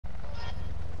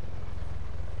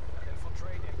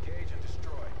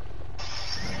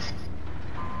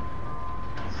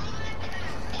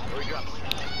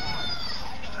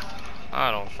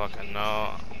fucking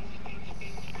know.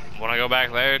 Wanna go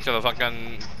back there to the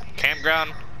fucking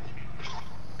campground?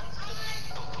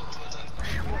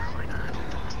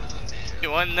 The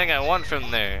one thing I want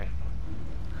from there.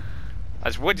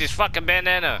 That's Woody's fucking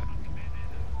bandana.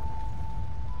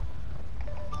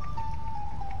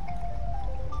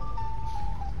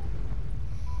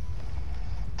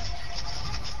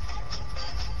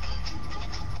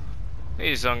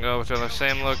 Please don't go to the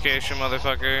same location,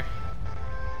 motherfucker.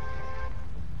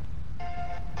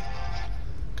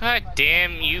 God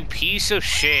damn you piece of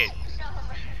shit.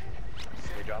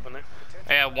 They dropping there?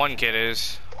 Yeah, one kid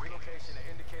is.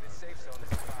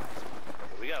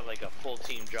 We got like a full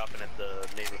team dropping at the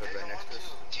neighborhood right next to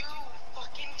us. Dude,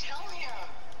 fucking tell him.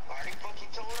 Marty fucking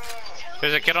told him.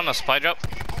 There's a kid on the supply drop.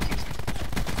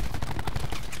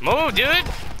 Move, dude! Make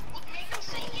him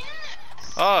say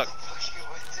yes. Oh.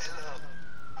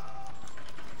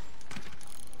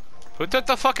 Who took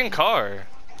the fucking car?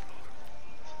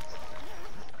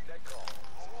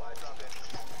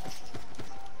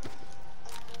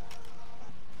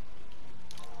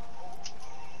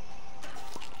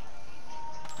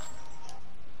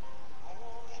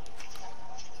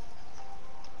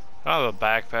 I don't have a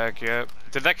backpack yet.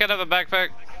 Did that kid have a backpack?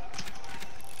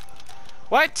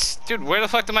 What? Dude, where the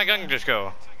fuck did my gun just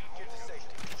go?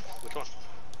 Which one?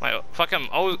 My fucking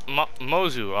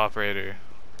Mozu operator.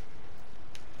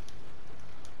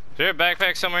 Is there a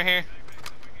backpack somewhere here?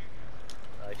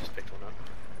 I just picked one up.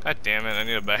 God damn it, I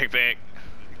need a backpack.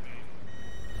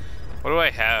 What do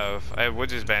I have? I have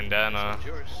Woods' bandana. It's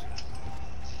yours.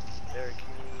 Eric,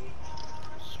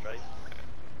 Strife.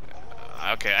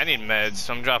 Okay, I need meds,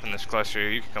 so I'm dropping this cluster.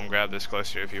 You can come grab this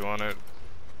cluster if you want it.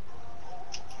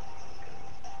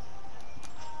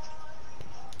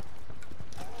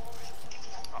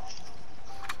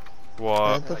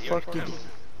 What? the fuck did you...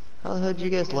 How the hell did you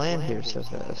guys land here so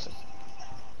fast?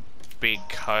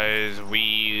 Because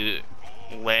we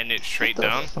landed straight What the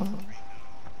down. fuck?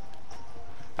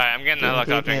 Alright, I'm getting the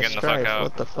helicopter and getting the fuck out.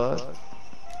 What the fuck?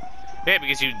 Yeah,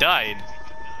 because you died.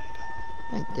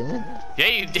 I didn't. Yeah,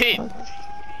 you did. Fuck.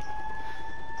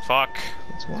 Fuck.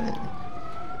 That's when.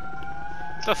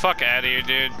 Get the fuck out of here,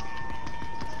 dude.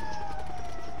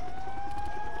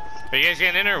 Are you guys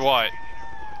getting in or what?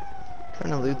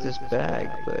 Trying to loot this bag,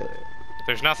 but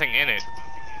There's nothing in it.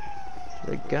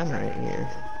 there's a gun right here.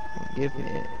 Give me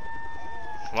it.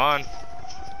 Come on.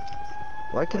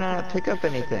 Why can I not pick up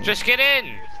anything? Just get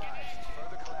in!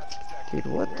 Dude,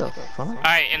 what the fuck?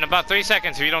 Alright, in about 3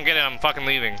 seconds, if you don't get in, I'm fucking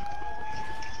leaving.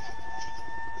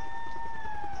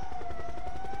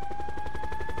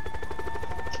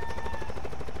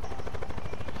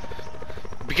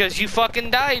 Because you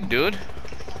fucking died, dude.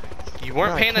 You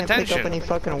weren't paying I can't attention. pick up any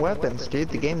fucking weapons, dude.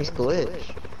 The game is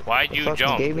glitched. Why'd you Fucking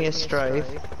jump? gave me a strife.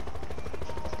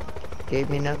 Gave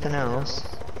me nothing else.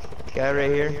 Guy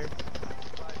right here.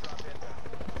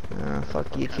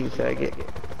 Fuck you too, faggot.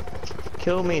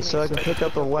 Kill me so I can pick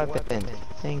up a weapon.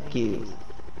 Thank you.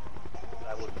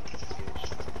 I wouldn't be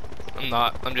engaged. I'm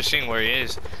not. I'm just seeing where he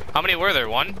is. How many were there?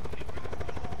 One?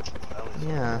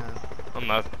 Yeah.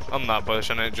 I'm not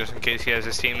pushing it just in case he has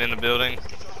his team in the building.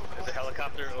 There's a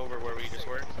helicopter over where we just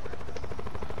were.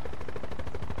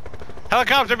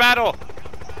 Helicopter battle!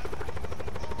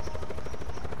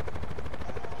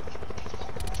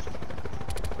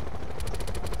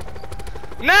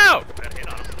 No! Got hit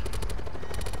on him.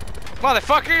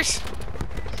 Motherfuckers!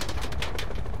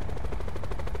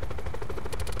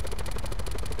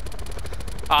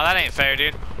 Oh, that ain't fair,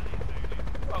 dude.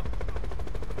 Oh.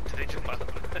 Did they jump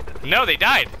out? No, they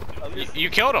died. Oh, You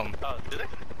killed them. Oh, did they?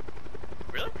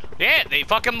 Really? Yeah, they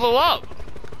fucking blew up.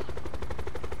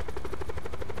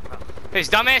 His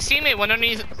dumbass teammate went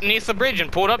underneath the bridge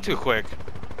and pulled up too quick.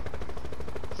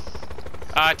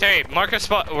 Terry, mark a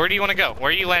spot. Where do you want to go? Where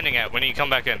are you landing at when you come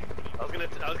back in? I was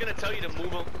gonna tell you to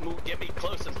move, get me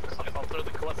close, and I'll throw the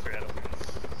cluster at him.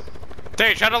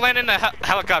 Terry, try to land in the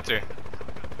helicopter.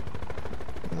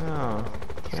 No.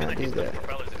 Can't do Hit the that.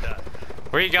 propellers and die.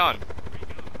 Where are you going?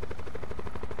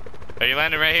 Are you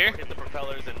landing right here? Hit the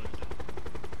propellers and.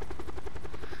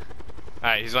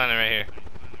 Alright, he's landing right here.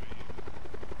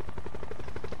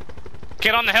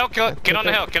 Get on the hill, get on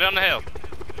the hill, get on the hill.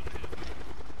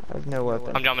 I have no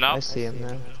weapon. I'm jumping out. I see him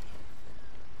now.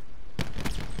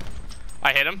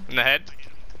 I hit him in the head.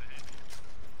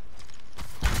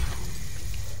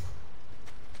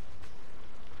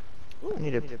 I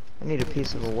need a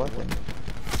piece of a weapon.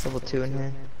 Level 2 in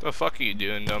here. The fuck are you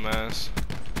doing, dumbass?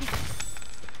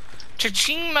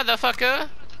 Cha-ching, motherfucker!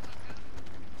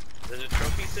 There's a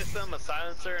trophy system, a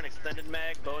silencer, an extended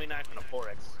mag, Bowie knife, and a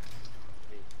 4X.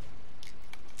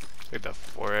 Take the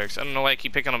 4X. I don't know why I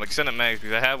keep picking up extended mags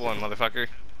because I have one, motherfucker.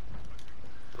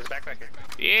 There's a backpack here.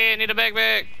 Yeah, need a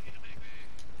backpack.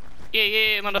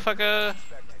 Yeah, motherfucker.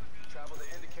 Travel to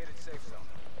indicated safe zone.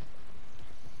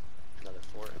 Another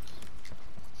 4X.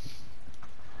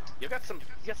 You got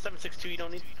 7.62 you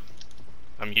don't need?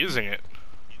 I'm using it.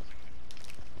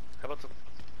 How about some?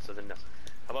 So then no.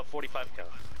 How about 45 cal?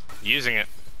 Using it.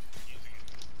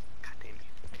 God damn you.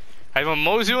 I have a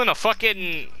Mozu and a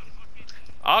fucking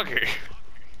auger.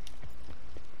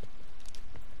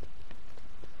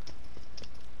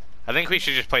 I think we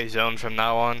should just play zone from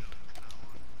now on. I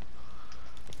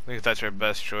think that's our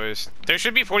best choice. There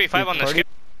should be 45 on the skip.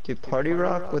 Dude, Party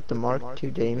Rock with the Mark II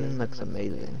Damon looks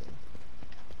amazing.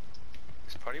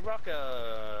 Is Party Rock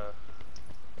a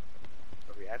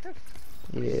reactive?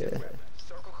 Yeah.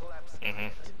 Circle collapse. Mm-hmm.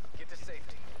 Get to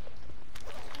safety.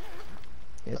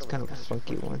 Yeah, it's kind of a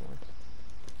funky one.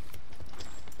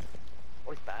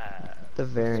 45. The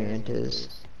variant is.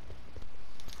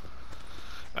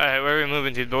 Alright, where are we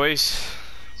moving to, boys?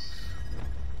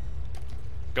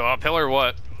 Go uphill or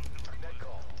what? Net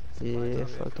call. Yeah,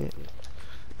 fuck it.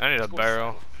 I need a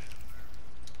barrel.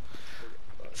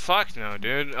 Fuck no,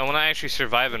 dude. I want to actually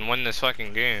survive and win this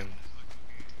fucking game.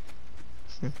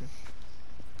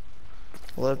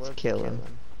 Let's kill him.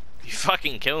 You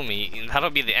fucking kill me, and that'll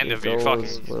be the end Your of your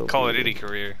goals fucking will Call of be- Duty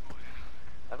career.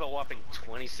 I have a whopping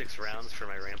 26 rounds for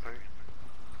my Rampart.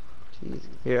 Jeez.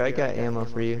 Here, I got ammo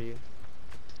for you. You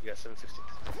got 7.60.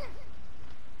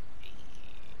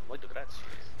 Look at that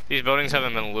shit. These buildings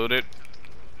haven't been looted.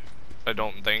 I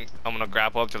don't think. I'm gonna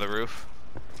grapple up to the roof.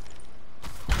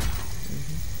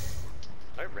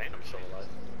 I ran them so alive.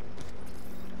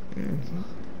 Mm-hmm.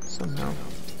 Somehow.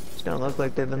 It's gonna look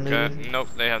like they've been Okay, looted. nope,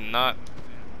 they have not.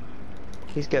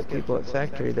 He's got people at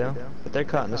factory though, but they're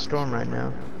caught in the storm right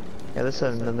now. Yeah, this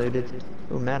hasn't been looted.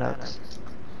 Ooh, Maddox.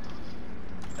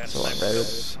 That's That's a lot sniper better.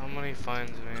 scope. Somebody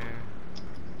finds me.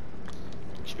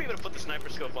 You should be able to put the sniper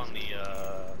scope on the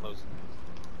Mosin.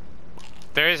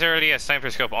 There is already a sniper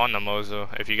scope on the Mozo,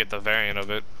 if you get the variant of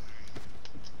it.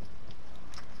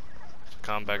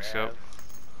 Combat scope.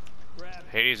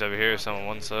 Hades over here, someone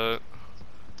wants that.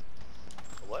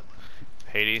 What?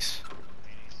 Hades.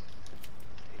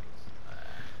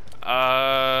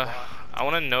 I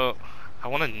want to know. I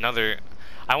want another.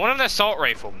 I want an assault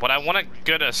rifle, but I want a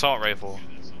good assault rifle.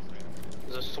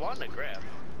 There's a SWAT and a grab.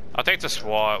 I'll take the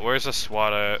SWAT. Where's the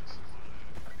SWAT at?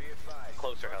 Be advised.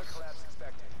 Closer house. Collapse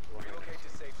expected. Relocate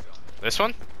to safe zone. This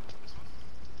one?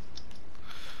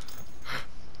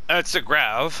 That's a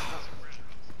grav.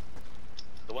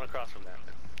 The one across from that.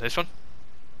 This one?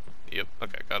 Yep.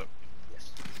 Okay, got it.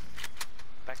 Yes.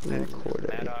 Ooh, Backpack.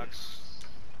 Corday. Maddox.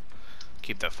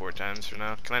 Keep that 4 times for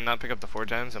now. Can I not pick up the 4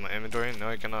 times in my inventory? No,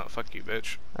 I cannot. Fuck you,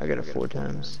 bitch. I got a 4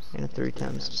 times and a 3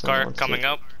 times. if someone Car wants coming it.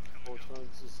 up.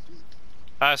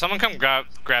 Someone come grab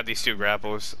these 2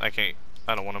 grapples. I can't.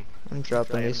 I don't want them. I'm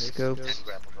dropping these scopes.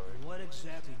 Grapple forward. What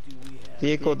exactly do we have?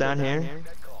 Vehicle down here.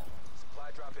 Net call. Supply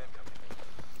drop incoming.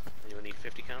 You will need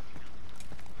 50 count.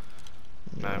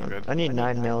 No, I'm good. I need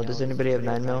 9 mil. Does anybody have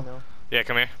 9 mil? Yeah,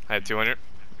 come here. I have 200.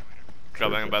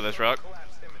 Dropping by this rock.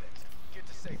 Collapse imminent. Get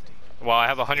to safety. Well, I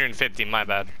have 150. My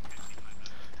bad.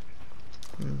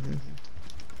 Mm-hmm.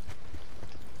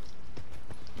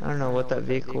 I don't know what that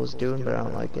vehicle is doing, but I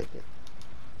don't like it.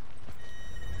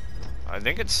 I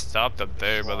think it's stopped up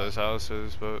there by those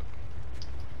houses, but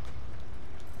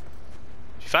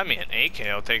if you find me an AK,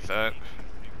 I'll take that.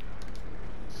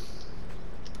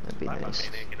 That'd be I'm nice.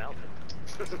 not making an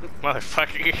outfit.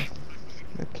 Motherfucker.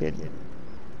 No kidding.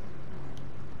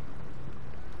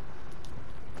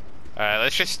 Alright,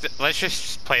 let's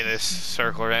just play this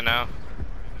circle right now.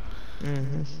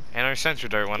 Mm-hmm. And our sensor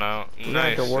dart went out. We're gonna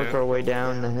Nice. have to work dude. our way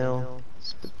down the hill.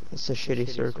 It's a shitty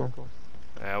circle.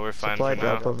 Yeah, we're fine Supply for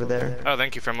now. drop over there. Oh,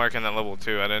 thank you for marking that level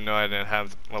 2. I didn't know I didn't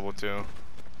have level 2.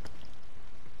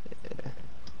 Yeah.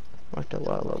 Marked a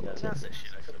lot of level 2. That's that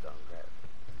shit I could have done. Grab.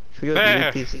 Should we go There.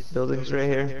 loot these buildings right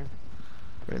here?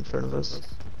 Right in front of us.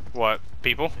 What?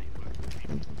 People?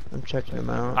 I'm checking them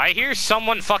out. I hear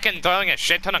someone fucking throwing a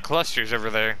shit ton of clusters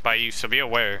over there by you, so be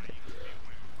aware.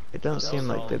 It don't seem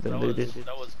like they've been looted.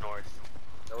 That was north.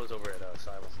 That was over at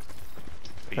Asylum.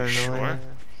 Are you sure? Paranoia.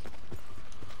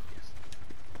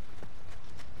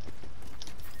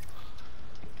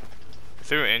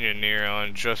 Threw engineer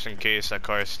on just in case that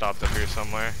car stopped up here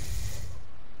somewhere.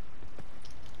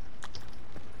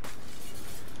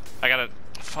 I gotta.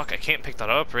 Fuck, I can't pick that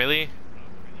up, really?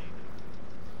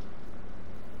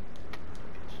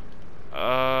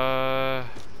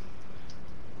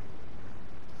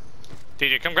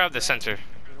 DJ, come grab the sensor.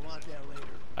 We'll want that later.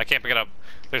 I can't pick it up.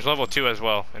 There's level 2 as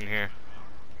well in here.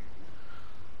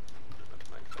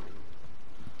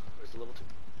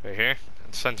 Right here.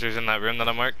 The sensor's in that room that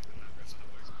I marked.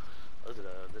 Oh,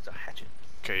 there's a hatchet.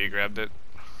 Okay, you grabbed it.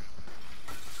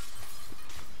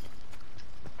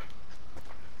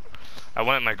 I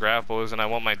wanted my grapples and I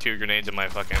want my 2 grenades in my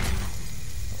fucking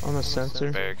On the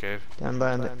sensor. barricade. Down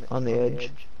by on the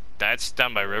edge. That's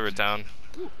down by Rivertown.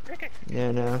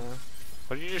 Yeah, no.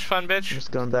 What did you just find, bitch?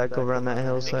 Just going back over on that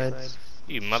hillside.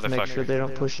 You Just make sure motherfucker. they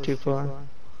don't push too far. You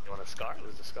want a scar?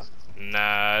 Where's the scar?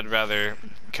 Nah, I'd rather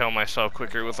kill myself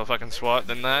quicker with a fucking SWAT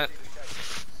than that.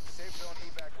 Safe zone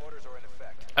evac orders are in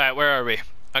effect. Alright, where are we?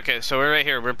 Okay, so we're right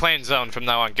here. We're playing zone from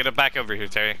now on. Get it back over here,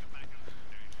 Terry.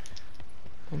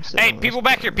 I'm sitting Hey, on this people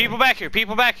back here! part. People back here!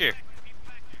 People back here!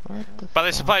 What the By the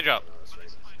fuck? supply drop. Oh, that's right.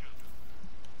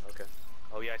 Okay.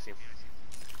 Oh yeah, I see him.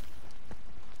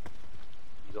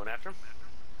 You going after him?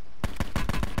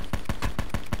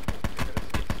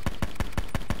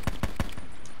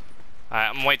 Alright,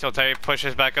 I'm gonna wait till Terry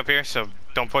pushes back up here, so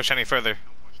don't push any further.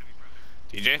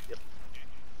 DJ?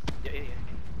 Yeah. Okay.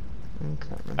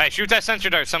 Alright, shoot that sensor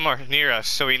dart somewhere near us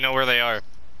so we know where they are.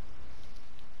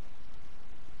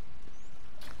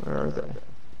 Where are they?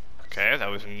 Okay, that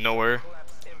was nowhere.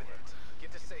 Collapse imminent.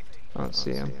 Get to safety. I don't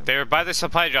see them. They were by the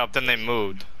supply drop, then they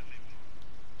moved.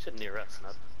 Should near us,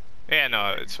 not. Yeah,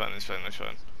 no, it's fine, it's fine, it's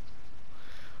fine.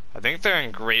 I think they're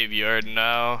in graveyard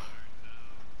now.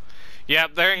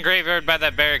 Yep, they're in graveyard by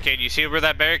that barricade. You see where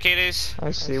that barricade is?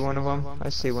 I see one of them. I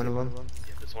see one of them.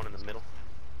 Yeah, there's one in the middle.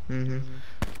 Mm-hmm.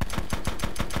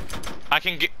 I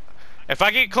can get... If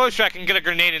I get closer, I can get a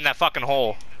grenade in that fucking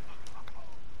hole.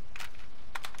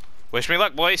 Wish me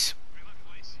luck, boys.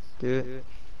 Do it.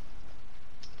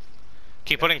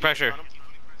 Keep putting pressure.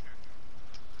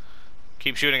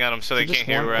 Keep shooting at them so they can't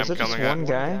hear where I'm Is it just coming one at.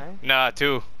 guy? Nah,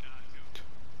 2.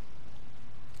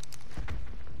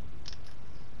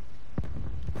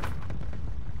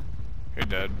 You're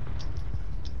dead.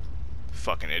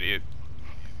 Fucking idiot.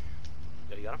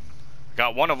 Yeah, you got him?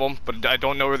 Got one of them, but I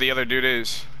don't know where the other dude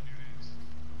is.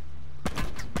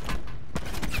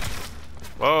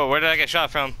 Whoa, where did I get shot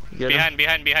from? Get him?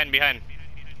 Behind. Behind you?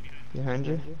 Behind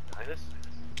us?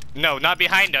 No, not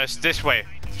behind us, this way.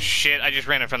 Shit, I just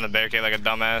ran in front of the barricade like a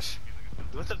dumbass.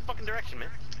 What's the fucking direction, man?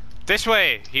 This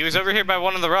way! He was over here by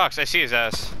one of the rocks. I see his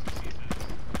ass.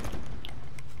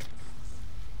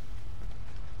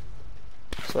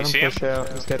 Just let You see him him? push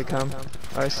out. He's gotta come.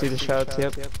 I see the shots,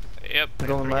 yep. Yep.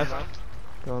 Going left.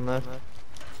 Going left.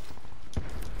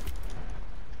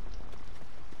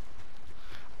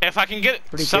 If I can get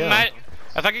Pretty some kill.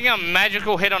 if I can get a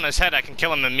magical hit on his head, I can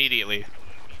kill him immediately.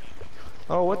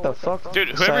 Oh, what the fuck? Dude,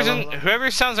 Asylum. whoever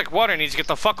sounds like water needs to get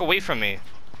the fuck away from me.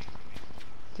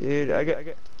 Dude, I got...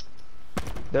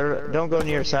 Don't go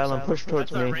near Asylum. Push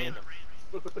towards That's not me. random.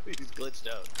 He's glitched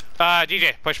out.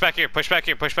 DJ, push back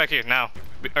here, now.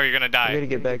 Or you're gonna I die. gotta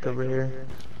get back over here.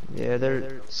 Yeah,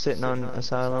 they're sitting on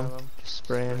Asylum. Just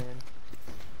spraying.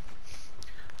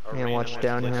 Or Yeah, random watch one's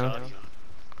down glitched here. out.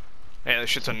 Yeah, this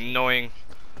shit's annoying.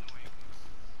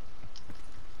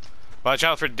 Watch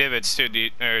out for divots too,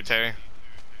 Terry.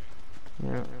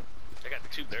 Yeah. I got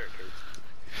 2 barricades.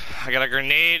 I got a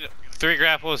grenade, 3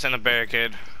 grapples, and a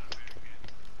barricade.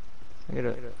 I got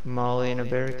a molly and a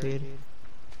barricade.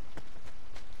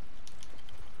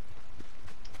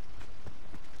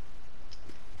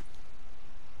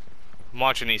 I'm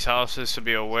watching these houses to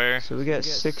be aware. So we got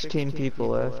 16 people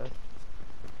left.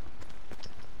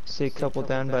 See a couple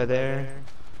down by there.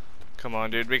 Come on,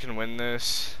 dude, we can win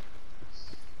this.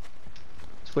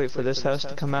 Let's wait for this house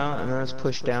to come out and then let's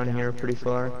push down here pretty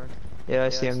far. Yeah, I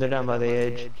see them. They're down by the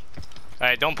edge.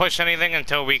 Alright, don't push anything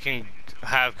until we can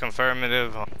have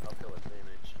confirmative. Uphill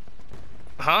advantage.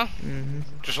 Huh? Mm-hmm.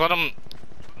 Just let him.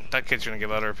 That kid's gonna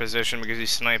give out our position because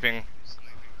he's sniping.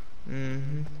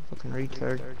 Mm-hmm. Fucking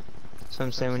retard. So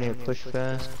I'm saying we need to push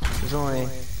fast. There's only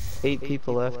 8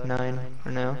 people left. 9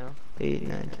 or no? 8,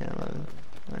 9, 10,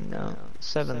 11. No.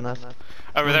 7 left.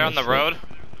 Over there Oh, on the shit. road.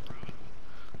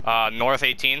 North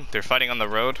 18. They're fighting on the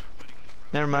road.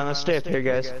 Never mind. Let's stay up here,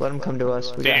 guys. Let them come to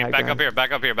us. We got DJ, high back ground. up here,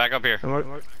 back up here, back up here.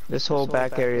 And this whole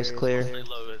back area is clear.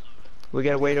 Reload it. We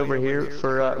gotta wait over here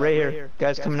for right here.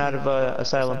 Guys coming out of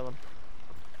Asylum.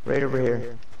 Right over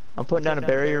here. I'm putting down a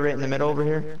barrier right in the middle over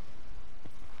here.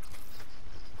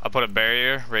 I'll put a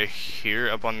barrier right here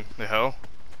up on the hill.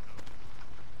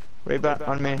 Right about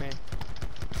on me.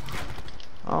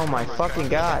 Oh my fucking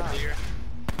god. Clear.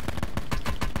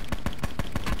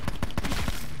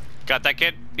 Got that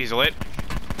kid? He's lit.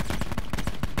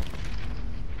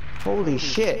 Holy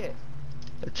shit.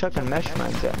 They're chucking mesh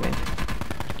mines at me.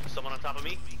 Someone on top of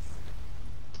me?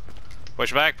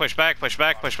 Push back, push back, push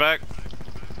back, push back.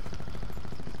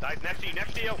 Guys, next to you,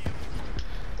 next to you.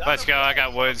 Let's go. I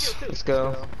got woods. Let's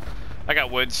go. I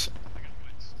got woods.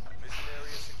 Mission area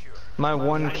secure. My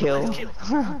one kill.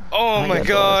 Oh I my got the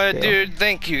god, last kill. dude.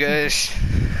 Thank you guys.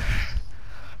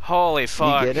 Holy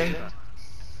fuck. You get him?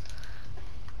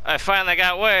 I finally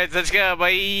got woods. Let's go,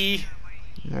 boy.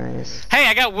 Nice. Hey,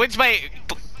 I got woods by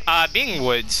being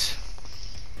woods.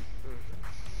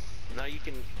 Now you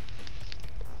can.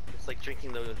 It's like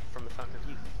drinking from the fountain of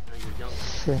youth. Now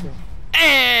you're young.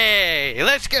 Hey,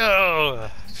 let's go.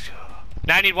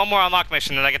 Now I need one more unlock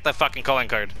mission and I get the fucking calling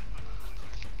card.